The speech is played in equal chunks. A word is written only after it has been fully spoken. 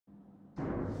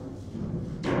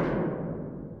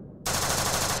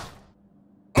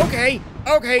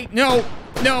Okay, no,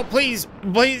 please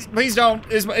don't.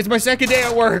 It's my second day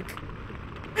at work.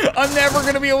 I'm never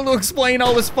gonna be able to explain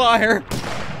all this fire.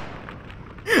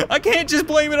 I can't just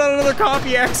blame it on another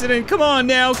coffee accident. Come on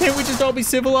now, can't we just all be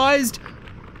civilized?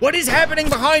 What is happening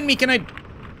behind me? Can I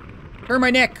turn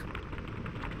my neck?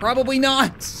 Probably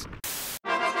not.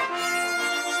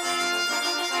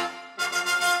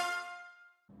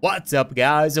 What's up,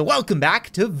 guys, and welcome back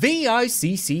to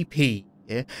VICCP.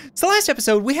 So last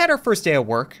episode, we had our first day of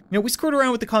work. We screwed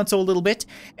around with the console a little bit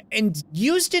and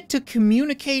used it to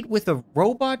communicate with a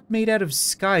robot made out of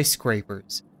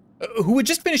skyscrapers, who had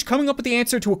just finished coming up with the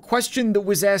answer to a question that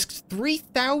was asked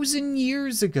 3,000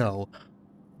 years ago.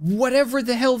 Whatever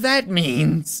the hell that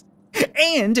means.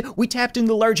 And we tapped in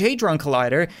the Large Hadron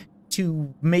Collider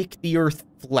to make the Earth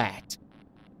flat.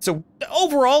 So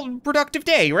overall, productive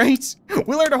day, right?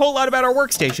 We learned a whole lot about our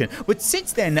workstation, but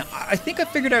since then, I think I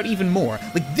figured out even more.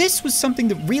 Like, this was something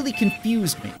that really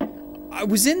confused me. I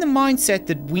was in the mindset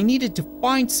that we needed to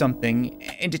find something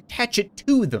and attach it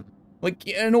to them, like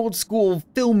an old school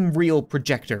film reel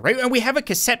projector, right? And we have a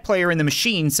cassette player in the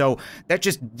machine, so that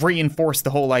just reinforced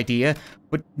the whole idea.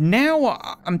 But now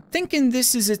I'm thinking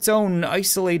this is its own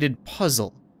isolated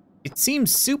puzzle. It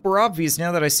seems super obvious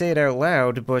now that I say it out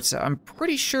loud, but I'm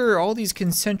pretty sure all these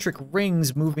concentric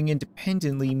rings moving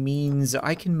independently means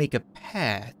I can make a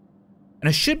path. And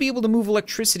I should be able to move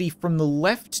electricity from the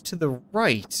left to the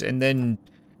right, and then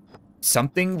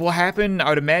something will happen. I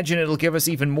would imagine it'll give us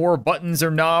even more buttons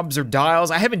or knobs or dials.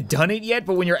 I haven't done it yet,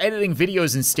 but when you're editing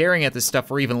videos and staring at this stuff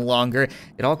for even longer,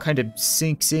 it all kind of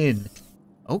sinks in.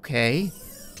 Okay.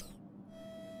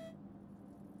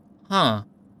 Huh.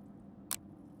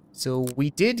 So we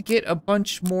did get a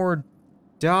bunch more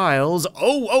dials.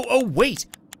 Oh, wait.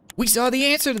 We saw the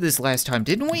answer to this last time,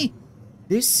 didn't we?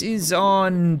 This is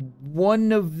on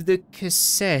one of the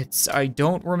cassettes. I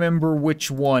don't remember which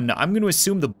one. I'm gonna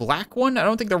assume the black one. I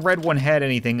don't think the red one had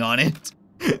anything on it.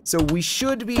 So we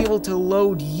should be able to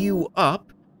load you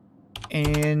up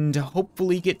and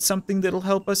hopefully get something that'll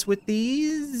help us with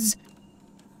these.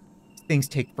 Things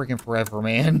take freaking forever,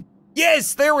 man.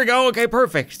 Yes, there we go. Okay,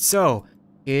 perfect. So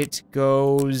it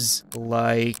goes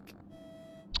like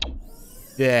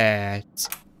that.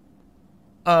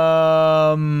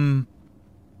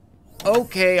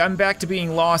 Okay, I'm back to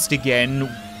being lost again.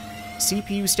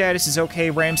 CPU status is okay,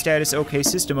 RAM status okay,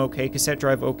 system okay, cassette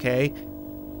drive okay.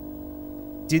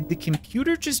 Did the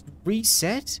computer just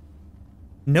reset?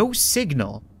 No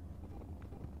signal.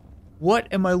 What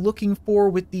am I looking for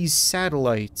with these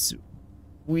satellites?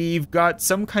 We've got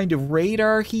some kind of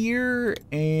radar here,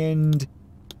 and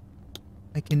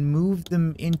I can move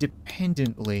them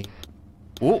independently.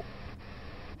 Oh,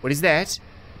 what is that?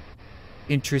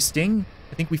 Interesting.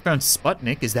 I think we found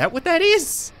Sputnik. Is that what that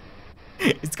is?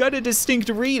 It's got a distinct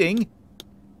reading.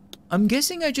 I'm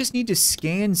guessing I just need to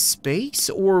scan space,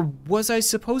 or was I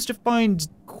supposed to find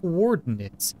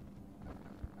coordinates?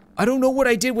 I don't know what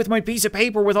I did with my piece of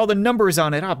paper with all the numbers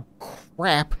on it. Oh,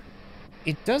 crap.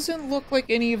 It doesn't look like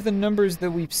any of the numbers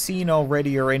that we've seen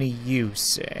already are any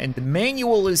use, and the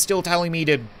manual is still telling me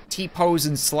to T-pose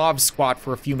and Slav squat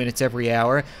for a few minutes every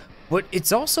hour, but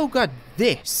it's also got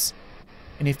this.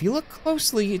 And if you look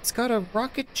closely, it's got a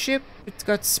rocket ship, it's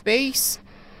got space,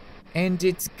 and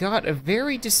it's got a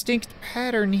very distinct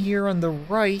pattern here on the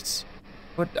right,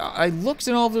 but I looked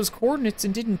at all those coordinates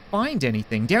and didn't find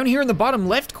anything. Down here in the bottom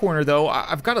left corner, though,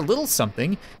 I've got a little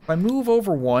something. If I move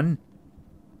over one,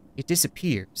 it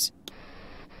disappears.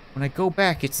 When I go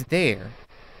back, it's there.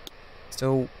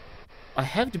 So I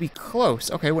have to be close.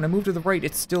 Okay, when I move to the right,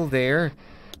 it's still there.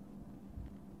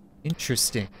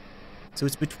 Interesting. So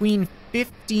it's between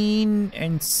 15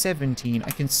 and 17.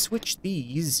 I can switch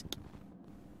these.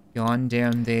 Gone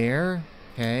down there.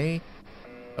 Okay.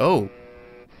 Oh.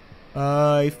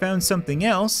 I found something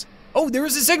else. Oh, there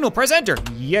is a signal. Press enter.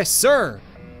 Yes, sir.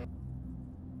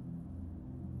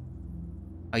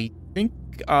 I think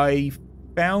I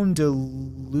found a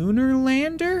lunar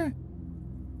lander?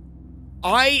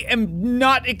 I am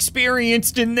not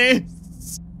experienced in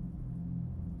this.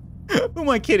 Who am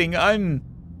I kidding? I'm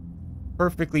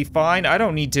perfectly fine. I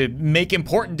don't need to make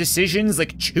important decisions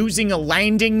like choosing a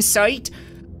landing site.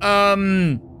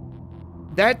 That's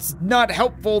not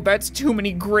helpful. That's too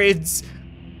many grids.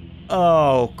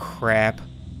 Oh, crap.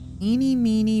 Eeny,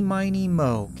 meeny, miny,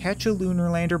 mo. Catch a lunar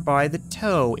lander by the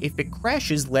toe. If it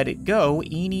crashes, let it go.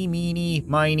 Eeny, meeny,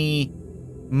 miny,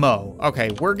 mo. Okay,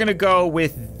 we're gonna go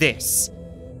with this.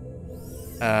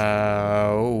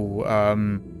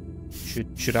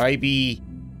 Should I be...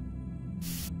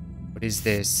 What is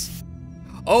this?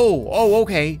 Oh,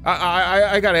 okay.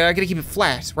 I gotta keep it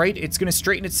flat, right? It's gonna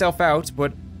straighten itself out,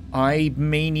 but I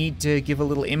may need to give a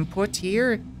little input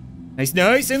here.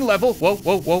 Nice and level.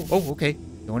 Whoa, okay.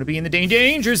 Don't wanna be in the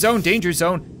danger zone.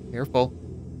 Careful.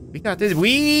 We got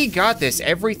this.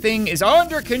 Everything is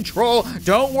under control.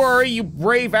 Don't worry, you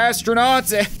brave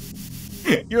astronauts.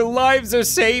 Your lives are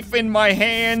safe in my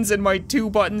hands and my 2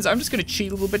 buttons. I'm just gonna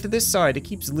cheat a little bit to this side. It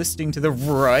keeps listing to the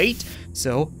right,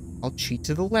 so I'll cheat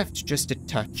to the left just a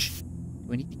touch.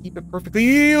 Do I need to keep it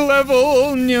perfectly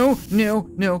level? No.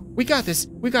 We got this.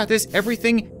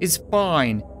 Everything is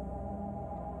fine.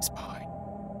 It's fine.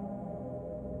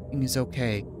 Everything is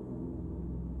okay.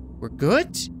 We're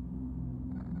good?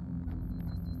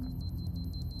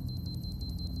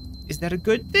 Is that a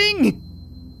good thing?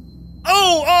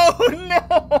 Oh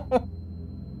no!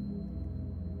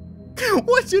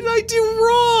 What did I do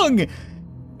wrong?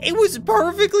 It was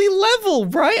perfectly level,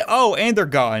 right? Oh, and they're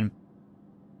gone.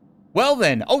 Well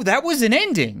then, that was an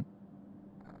ending.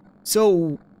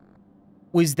 So,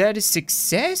 was that a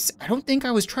success? I don't think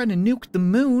I was trying to nuke the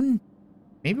moon.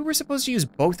 Maybe we're supposed to use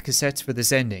both cassettes for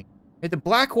this ending. The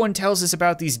black one tells us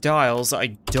about these dials.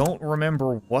 I don't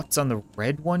remember what's on the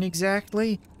red one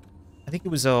exactly. I think it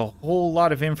was a whole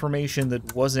lot of information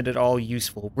that wasn't at all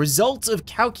useful. Results of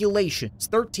calculations.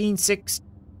 13, 6,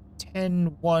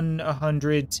 10, 1,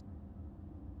 100.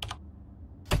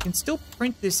 I can still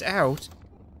print this out.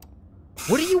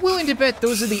 What are you willing to bet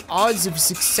those are the odds of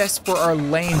success for our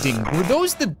landing? Were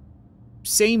those the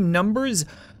same numbers?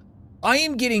 I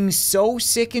am getting so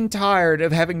sick and tired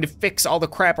of having to fix all the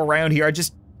crap around here.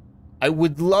 I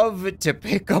would love to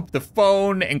pick up the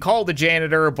phone and call the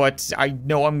janitor, but I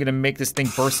know I'm gonna make this thing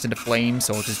burst into flames,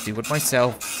 so I'll just do it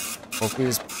myself. Hopefully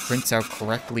this prints out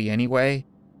correctly anyway.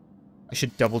 I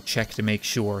should double check to make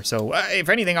sure. So if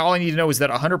anything, all I need to know is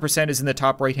that 100% is in the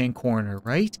top right-hand corner,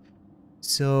 right?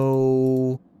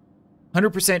 So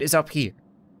 100% is up here.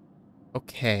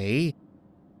 Okay.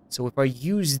 So if I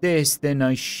use this, then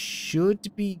I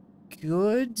should be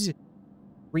good.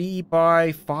 3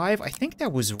 by 5, I think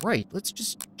that was right. Let's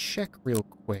just check real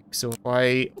quick. So if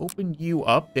I open you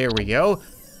up, there we go.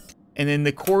 And then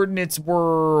the coordinates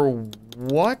were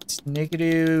what?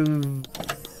 Negative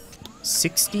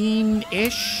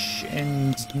 16-ish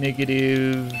and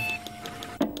negative,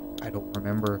 I don't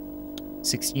remember,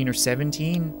 16 or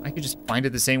 17? I could just find it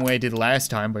the same way I did last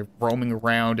time by roaming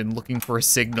around and looking for a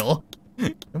signal.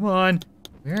 Come on,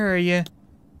 where are you?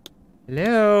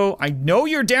 Hello? I know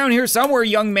you're down here somewhere,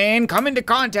 young man. Come into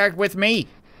contact with me.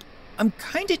 I'm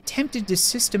kind of tempted to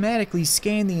systematically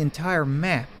scan the entire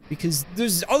map because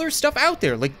there's other stuff out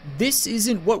there. Like, this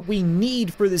isn't what we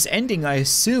need for this ending, I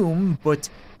assume, but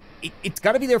it's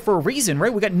got to be there for a reason,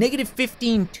 right? We got negative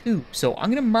 15 too, so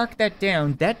I'm gonna mark that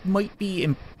down. That might be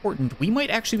important. We might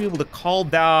actually be able to call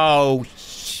down.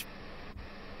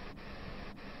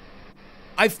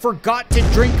 I forgot to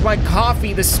drink my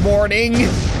coffee this morning.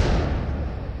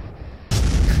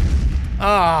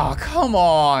 Ah, come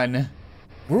on.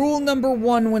 Rule number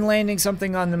 1 when landing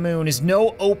something on the moon is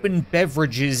no open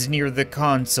beverages near the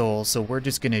console. So we're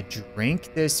just gonna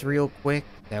drink this real quick.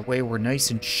 That way we're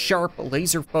nice and sharp,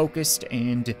 laser focused,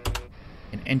 and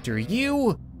enter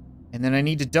you. And then I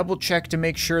need to double check to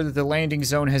make sure that the landing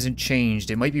zone hasn't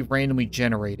changed. It might be randomly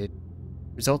generated.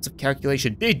 Results of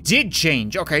calculation. It did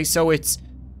change. Okay, so it's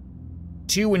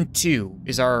 2 and 2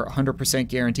 is our 100%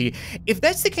 guarantee. If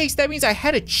that's the case, that means I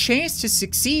had a chance to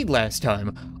succeed last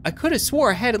time. I could have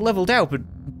swore I had it leveled out, but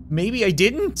maybe I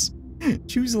didn't?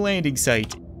 Choose a landing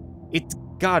site. It's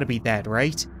gotta be that,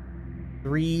 right?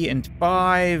 3 and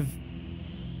 5,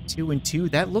 2 and 2,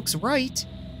 that looks right.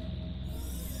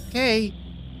 Okay,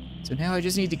 so now I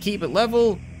just need to keep it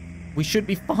level. We should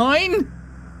be fine.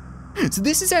 So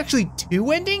this is actually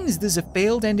 2 endings? There's a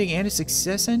failed ending and a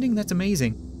success ending? That's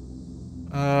amazing.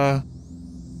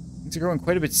 Things are going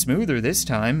quite a bit smoother this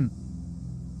time.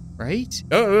 Right?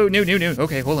 Oh, no.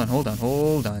 Okay, hold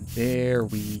on. There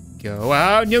we go.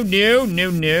 Oh,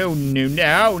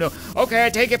 no. Okay, I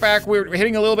take it back. We're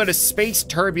hitting a little bit of space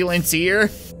turbulence here.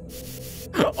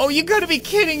 Oh, you gotta be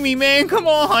kidding me, man. Come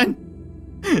on.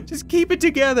 Just keep it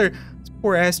together. These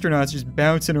poor astronauts just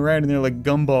bouncing around in there like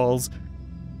gumballs.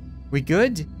 We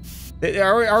good?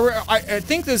 I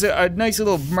think there's a nice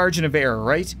little margin of error,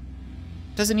 right?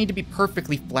 Doesn't need to be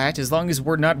perfectly flat. As long as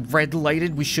we're not red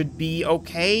lighted, we should be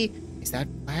okay. Is that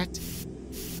flat?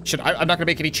 I'm not gonna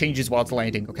make any changes while it's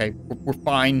landing, okay? We're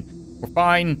fine. We're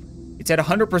fine. It's at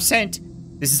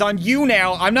 100%. This is on you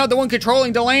now. I'm not the one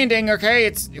controlling the landing, okay?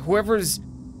 It's whoever's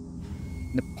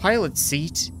in the pilot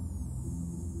seat.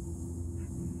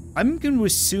 I'm gonna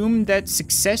assume that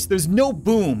success, there's no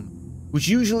boom. which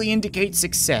usually indicates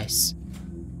success.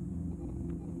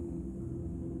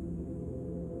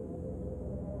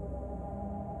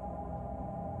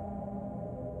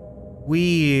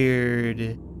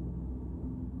 Weird.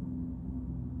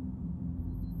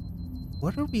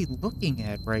 What are we looking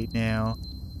at right now?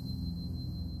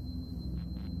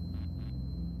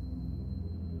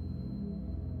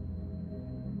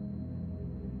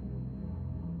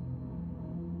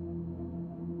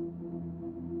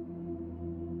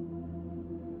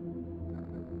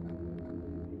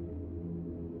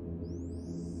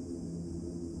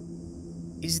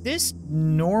 Is this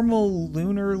normal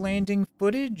lunar landing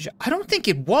footage? I don't think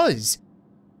it was.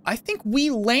 I think we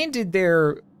landed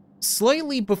there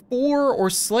slightly before or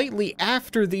slightly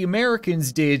after the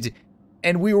Americans did,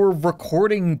 and we were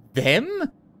recording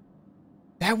them?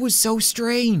 That was so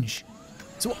strange.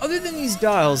 So other than these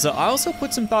dials, I also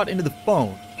put some thought into the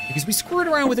phone, because we screwed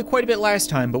around with it quite a bit last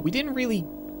time, but we didn't really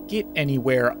get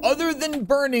anywhere other than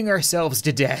burning ourselves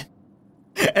to death.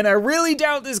 And I really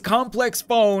doubt this complex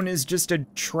phone is just a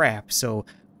trap, so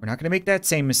we're not gonna make that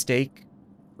same mistake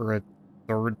for a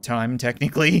third time,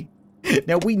 technically.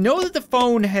 Now, we know that the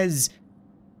phone has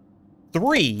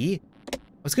 3, I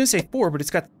was gonna say 4, but it's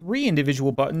got 3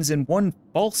 individual buttons and 1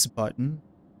 false button.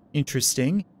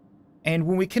 Interesting. And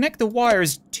when we connect the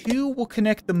wires, 2 will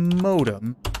connect the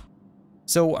modem.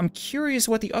 So I'm curious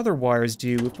what the other wires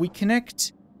do. If we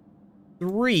connect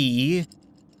 3...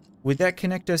 would that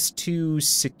connect us to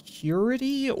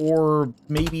security or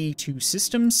maybe to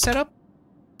system setup?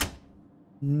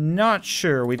 Not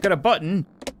sure. We've got a button.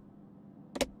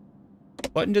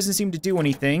 Button doesn't seem to do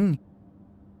anything.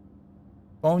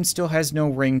 Phone still has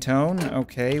no ringtone.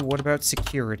 Okay, what about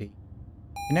security?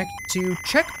 Connect to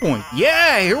checkpoint.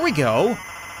 Yeah, here we go.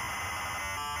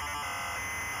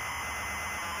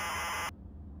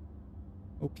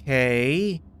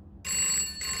 Okay.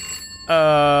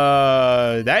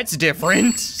 That's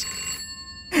different.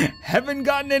 Haven't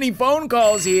gotten any phone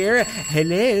calls here.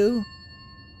 Hello?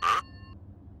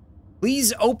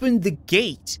 Please open the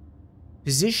gate.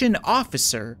 Position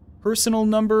officer. Personal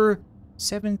number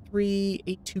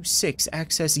 73826.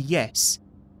 Access yes.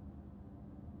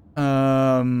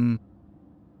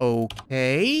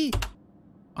 Okay.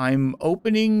 I'm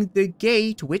opening the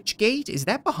gate. Which gate? Is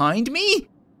that behind me?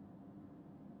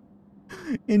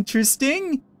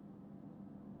 Interesting.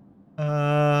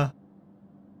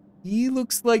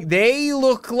 They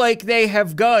look like they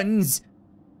have guns.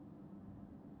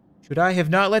 Should I have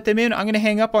not let them in? I'm gonna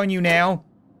hang up on you now.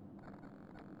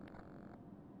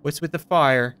 What's with the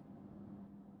fire?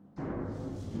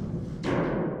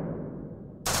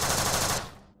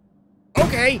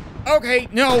 Okay,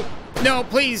 no,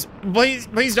 please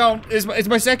don't. It's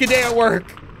my second day at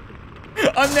work.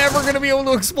 I'm never gonna be able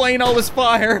to explain all this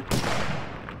fire.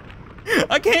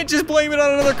 I can't just blame it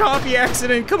on another coffee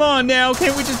accident. Come on now,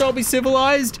 can't we just all be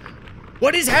civilized?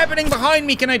 What is happening behind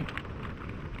me? Can I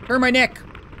turn my neck?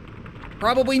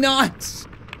 Probably not.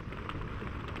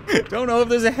 Don't know if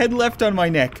there's a head left on my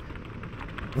neck.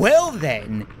 Well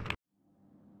then,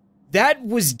 that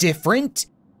was different.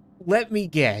 Let me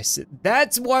guess.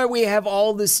 That's why we have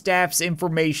all the staff's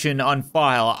information on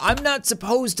file. I'm not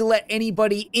supposed to let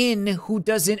anybody in who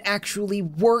doesn't actually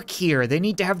work here. They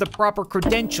need to have the proper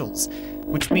credentials,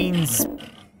 which means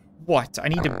what? I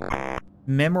need to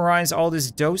memorize all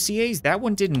this dossiers? That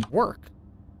one didn't work.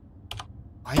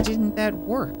 Why didn't that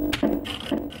work?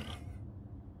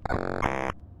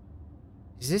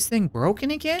 Is this thing broken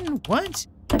again? What?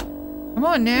 Come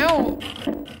on now.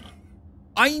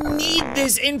 I need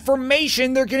this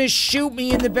information. They're gonna shoot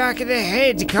me in the back of the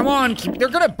head. Come on, they're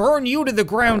gonna burn you to the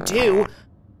ground too.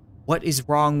 What is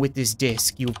wrong with this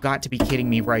disc? You've got to be kidding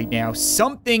me right now.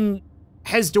 Something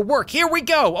has to work. Here we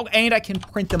go. Oh, and I can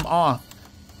print them off.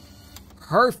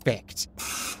 Perfect.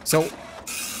 So,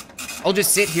 I'll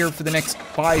just sit here for the next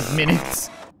 5 minutes.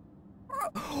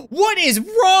 What is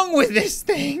wrong with this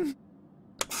thing?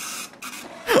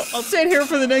 I'll sit here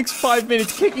for the next 5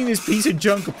 minutes kicking this piece of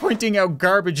junk, printing out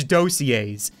garbage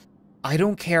dossiers. I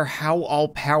don't care how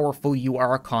all-powerful you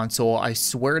are, console. I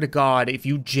swear to God, if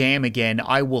you jam again,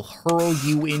 I will hurl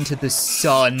you into the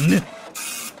sun.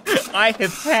 I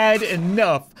have had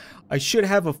enough. I should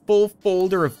have a full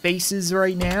folder of faces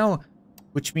right now,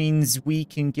 which means we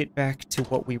can get back to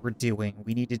what we were doing.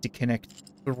 We needed to connect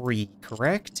 3,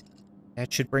 correct?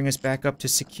 That should bring us back up to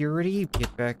security.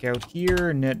 Get back out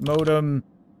here, net modem.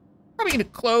 Probably gonna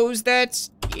close that.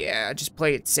 Yeah, just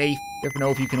play it safe. Never know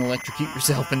if you can electrocute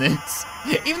yourself in this.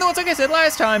 Even though it's like I said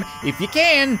last time, if you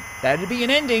can, that'd be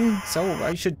an ending. So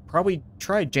I should probably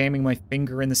try jamming my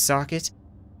finger in the socket.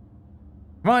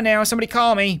 Come on now, somebody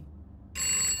call me.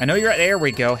 I know you're, there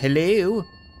we go, hello.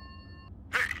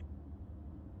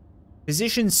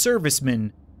 Physician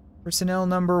serviceman, personnel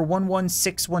number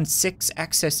 11616,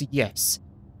 access yes.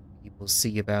 We will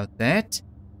see about that.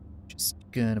 Just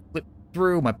gonna flip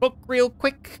through my book real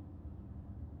quick.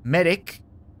 Medic,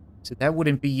 so that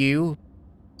wouldn't be you.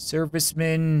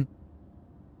 Serviceman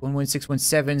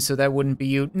 11617, so that wouldn't be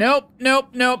you. Nope, nope,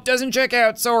 nope, doesn't check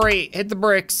out, sorry, hit the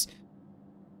bricks.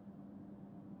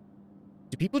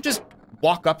 Do people just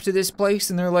walk up to this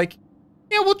place and they're like,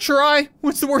 yeah, we'll try.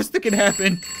 What's the worst that can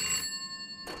happen?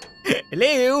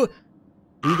 Hello? What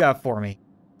do you got for me?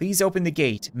 Please open the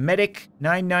gate. Medic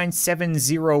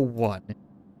 99701.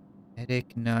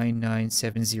 Medic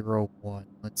 99701.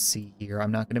 Let's see here.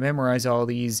 I'm not going to memorize all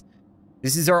these.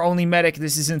 This is our only medic.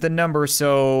 This isn't the number,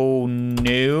 so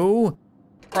no.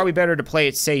 Probably better to play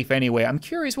it safe anyway. I'm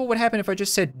curious what would happen if I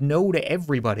just said no to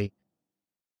everybody.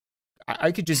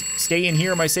 I could just stay in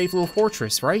here in my safe little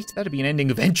fortress, right? That'd be an ending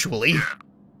eventually.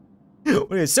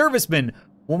 What is serviceman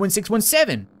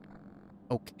 11617?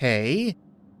 Okay.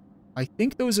 I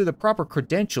think those are the proper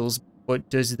credentials, but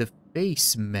does the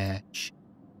face match?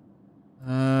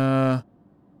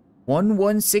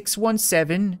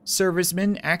 11617,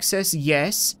 serviceman, access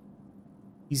yes.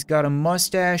 He's got a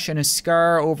mustache and a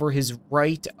scar over his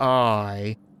right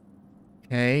eye.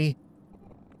 Okay.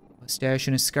 Mustache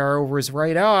and a scar over his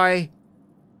right eye.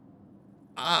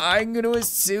 I'm gonna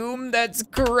assume that's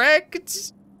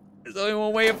correct. There's only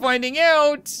one way of finding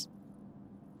out.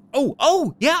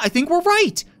 Oh, yeah, I think we're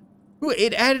right.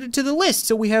 It added it to the list,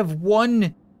 so we have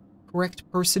one correct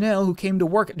personnel who came to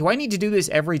work. Do I need to do this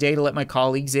every day to let my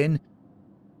colleagues in?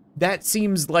 That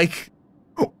seems like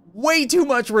way too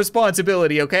much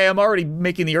responsibility, okay? I'm already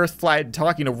making the earth flat and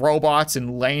talking to robots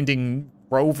and landing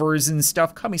rovers and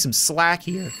stuff. Cut me some slack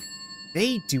here.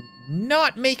 They do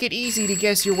not make it easy to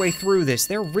guess your way through this.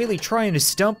 They're really trying to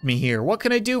stump me here. What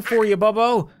can I do for you,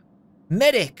 Bubbo?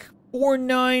 Medic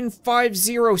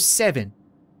 49507.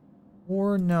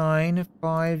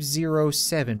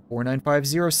 49507.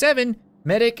 49507.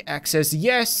 Medic, access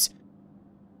yes.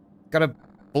 Got a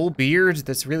full beard.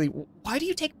 That's really... Why do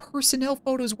you take personnel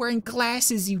photos wearing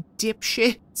glasses, you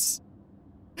dipshits?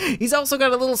 He's also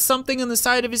got a little something on the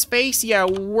side of his face. Yeah,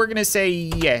 we're gonna say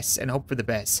yes and hope for the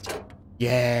best.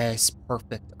 Yes,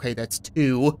 perfect. Okay, that's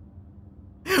 2.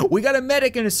 We got a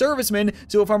medic and a serviceman,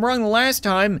 so if I'm wrong the last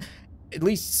time, at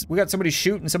least we got somebody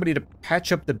shooting somebody to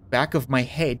patch up the back of my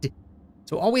head.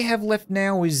 So all we have left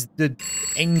now is the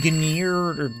engineer,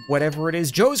 or whatever it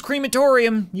is. Joe's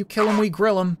Crematorium. You kill him, we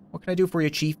grill him. What can I do for you,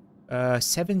 Chief?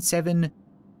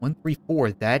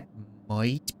 77134. That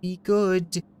might be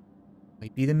good.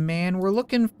 Might be the man we're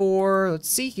looking for. Let's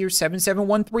see here,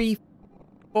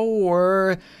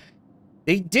 77134.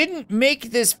 They didn't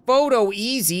make this photo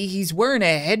easy. He's wearing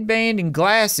a headband and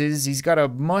glasses. He's got a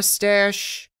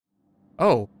mustache.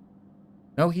 Oh.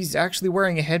 No, he's actually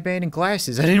wearing a headband and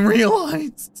glasses. I didn't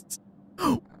realize.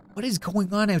 What is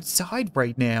going on outside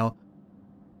right now?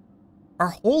 Our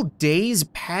whole day's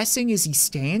passing as he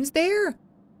stands there?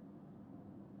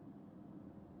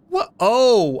 What?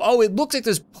 Oh, it looks like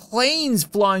there's planes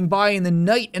flying by in the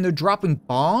night and they're dropping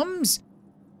bombs?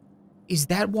 Is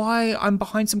that why I'm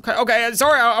behind some kind? Okay,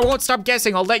 sorry, I won't stop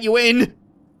guessing. I'll let you in.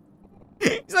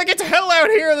 He's like, it's hell out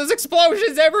here. There's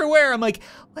explosions everywhere. I'm like,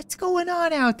 what's going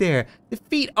on out there? The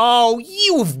feet. Oh,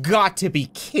 you've got to be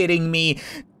kidding me.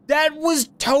 That was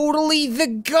totally the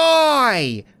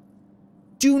guy.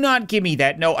 Do not give me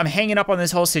that. No, I'm hanging up on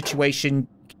this whole situation.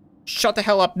 Shut the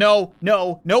hell up. No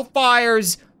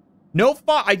fires. No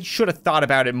fire. I should have thought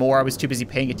about it more. I was too busy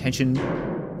paying attention.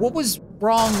 What was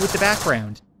wrong with the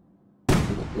background?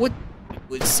 What?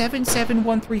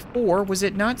 77134? Was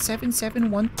it not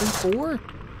 77134?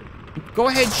 Go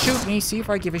ahead, shoot me. See if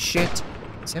I give a shit.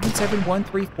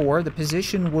 77134. The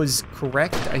position was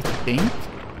correct, I think.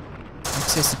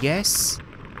 Access yes.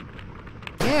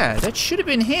 Yeah, that should have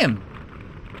been him.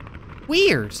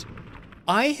 Weird.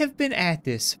 I have been at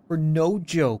this, for no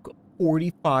joke,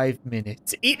 45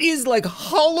 minutes. It is like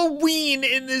Halloween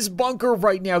in this bunker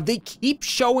right now. They keep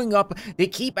showing up. They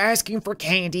keep asking for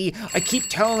candy. I keep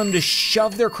telling them to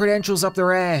shove their credentials up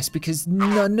their ass because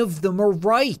none of them are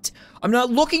right. I'm not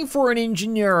looking for an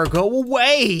engineer. Go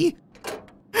away.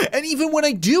 And even when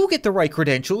I do get the right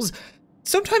credentials,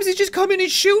 sometimes they just come in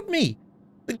and shoot me.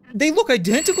 They look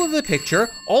identical to the picture,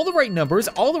 all the right numbers,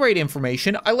 all the right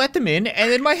information. I let them in,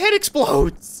 and then my head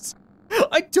explodes.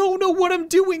 I don't know what I'm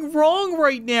doing wrong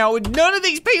right now, and none of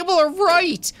these people are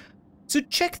right. So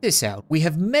check this out. We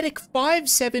have Medic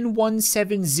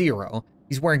 57170.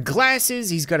 He's wearing glasses,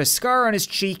 he's got a scar on his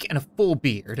cheek, and a full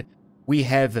beard. We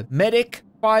have Medic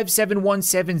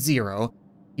 57170.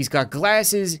 He's got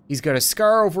glasses. He's got a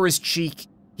scar over his cheek.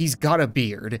 He's got a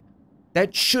beard.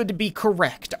 That should be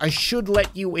correct. I should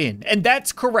let you in. And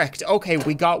that's correct. Okay,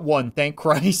 we got one. Thank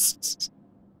Christ.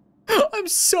 I'm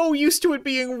so used to it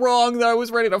being wrong that I was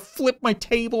ready to flip my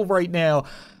table right now.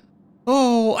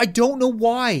 Oh, I don't know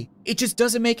why. It just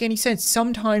doesn't make any sense.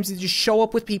 Sometimes they just show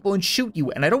up with people and shoot you,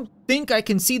 and I don't think I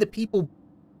can see the people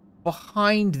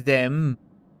behind them.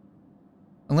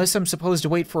 Unless I'm supposed to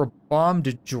wait for a bomb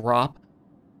to drop.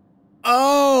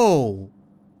 Oh!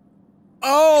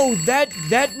 Oh, that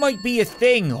might be a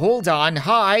thing. Hold on.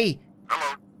 Hi.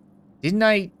 Hello.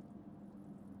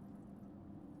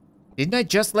 Didn't I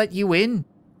just let you in?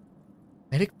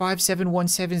 Medic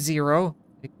 57170.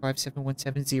 Medic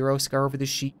 57170, scar over the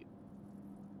sheet.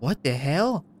 What the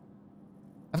hell?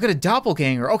 I've got a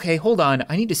doppelganger. Okay, hold on.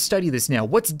 I need to study this now.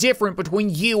 What's different between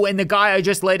you and the guy I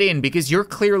just let in? Because you're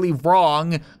clearly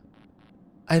wrong.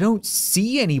 I don't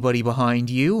see anybody behind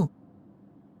you.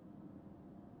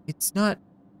 It's not...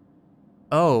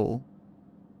 Oh.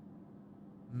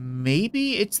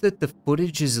 Maybe it's that the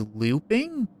footage is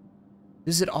looping?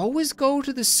 Does it always go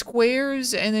to the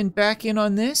squares and then back in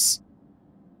on this?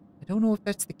 I don't know if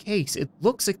that's the case. It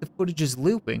looks like the footage is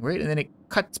looping, right? And then it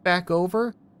cuts back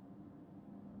over?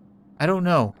 I don't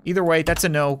know. Either way, that's a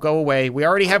no. Go away. We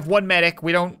already have one medic.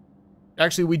 We don't...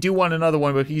 Actually, we do want another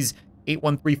one, but he's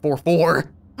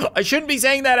 81344. I shouldn't be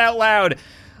saying that out loud.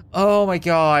 Oh my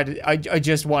god. I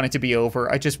just want it to be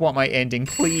over. I just want my ending,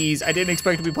 please. I didn't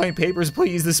expect to be playing Papers,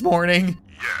 Please this morning.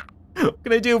 Yeah. What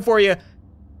can I do for you?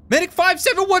 Medic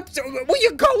 571, will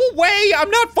you go away? I'm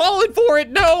not falling for it.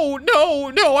 No, no,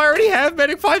 no. I already have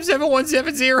Medic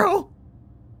 57170.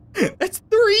 That's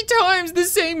 3 times the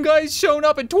same guy's shown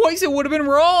up, and twice it would have been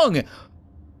wrong.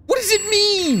 What does it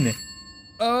mean?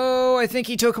 Oh, I think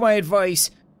he took my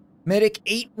advice. Medic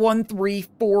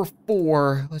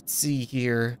 81344. Let's see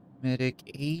here. Medic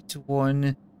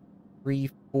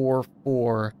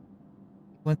 81344.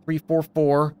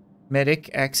 81344. Medic,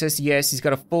 access, yes. He's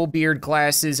got a full beard,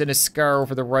 glasses, and a scar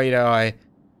over the right eye.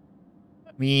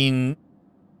 I mean,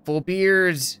 full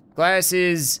beard,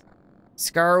 glasses,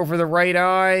 scar over the right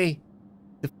eye.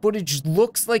 The footage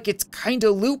looks like it's kind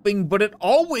of looping, but it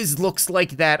always looks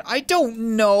like that. I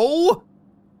don't know.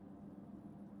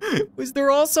 Was there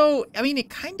also, I mean, it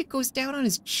kind of goes down on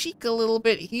his cheek a little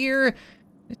bit here.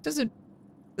 It doesn't,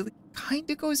 it kind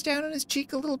of goes down on his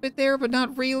cheek a little bit there, but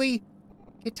not really.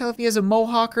 Can't tell if he has a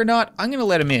mohawk or not. I'm gonna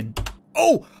let him in.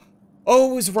 Oh!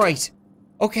 Oh, it was right.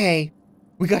 Okay.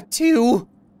 We got 2.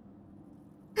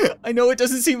 I know it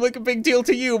doesn't seem like a big deal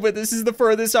to you, but this is the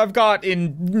furthest I've got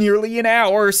in nearly an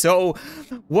hour, so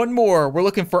one more. We're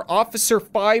looking for Officer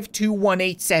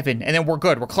 52187, and then we're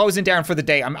good. We're closing down for the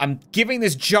day. I'm giving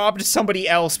this job to somebody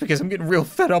else because I'm getting real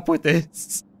fed up with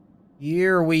this.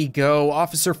 Here we go.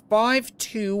 Officer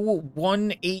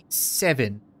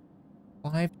 52187.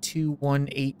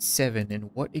 52187, and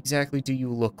what exactly do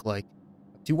you look like?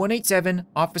 2187,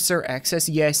 officer, access,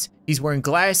 yes. He's wearing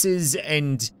glasses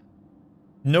and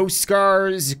no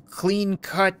scars, clean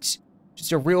cut,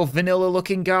 just a real vanilla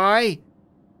looking guy.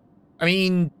 I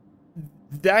mean,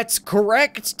 that's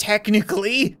correct,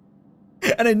 technically.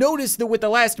 And I noticed that with the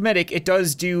last medic, it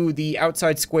does do the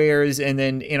outside squares and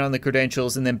then in on the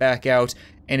credentials and then back out.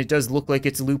 And it does look like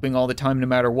it's looping all the time no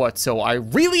matter what. So I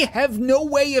really have no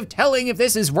way of telling if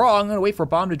this is wrong. I'm gonna wait for a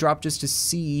bomb to drop just to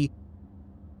see.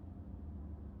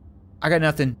 I got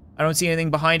nothing. I don't see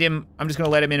anything behind him. I'm just gonna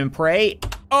let him in and pray.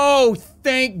 Oh,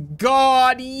 thank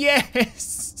God,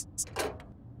 yes!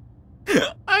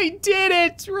 I did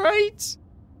it, right?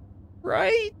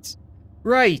 Right?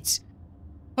 Right.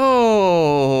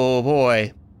 Oh,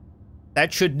 boy.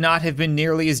 That should not have been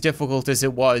nearly as difficult as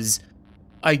it was.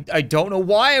 I don't know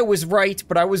why I was right,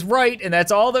 but I was right, and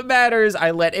that's all that matters.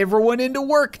 I let everyone into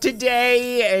work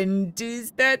today, and is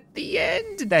that the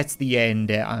end? That's the end.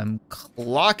 I'm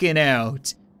clocking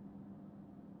out.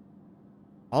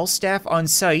 All staff on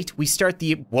site. We start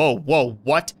the... Whoa,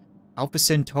 what? Alpha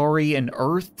Centauri and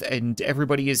Earth, and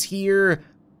everybody is here.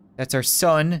 That's our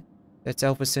sun. That's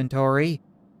Alpha Centauri.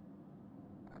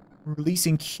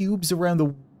 Releasing cubes around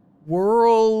the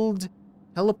world.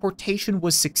 Teleportation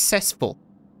was successful.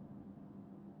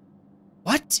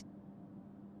 What?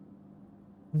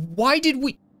 Why did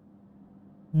we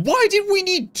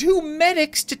need 2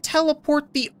 medics to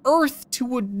teleport the Earth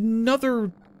to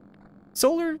another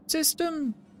solar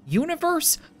system?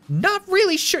 Universe? Not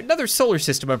really sure. Another solar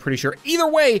system, I'm pretty sure. Either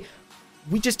way,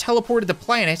 we just teleported the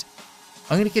planet.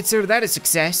 I'm gonna consider that a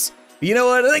success. But you know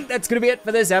what? I think that's gonna be it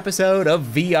for this episode of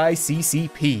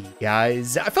VICCP,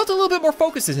 guys. I felt a little bit more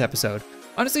focused this episode.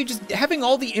 Honestly, just having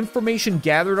all the information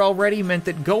gathered already meant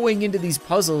that going into these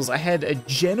puzzles, I had a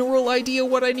general idea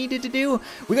what I needed to do.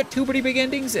 We got 2 pretty big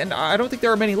endings, and I don't think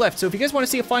there are many left. So if you guys want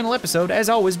to see a final episode, as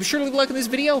always, be sure to leave a like on this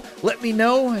video, let me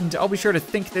know, and I'll be sure to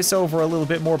think this over a little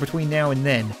bit more between now and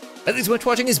then. Thanks so much for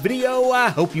watching this video. I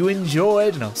hope you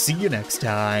enjoyed, and I'll see you next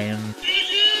time.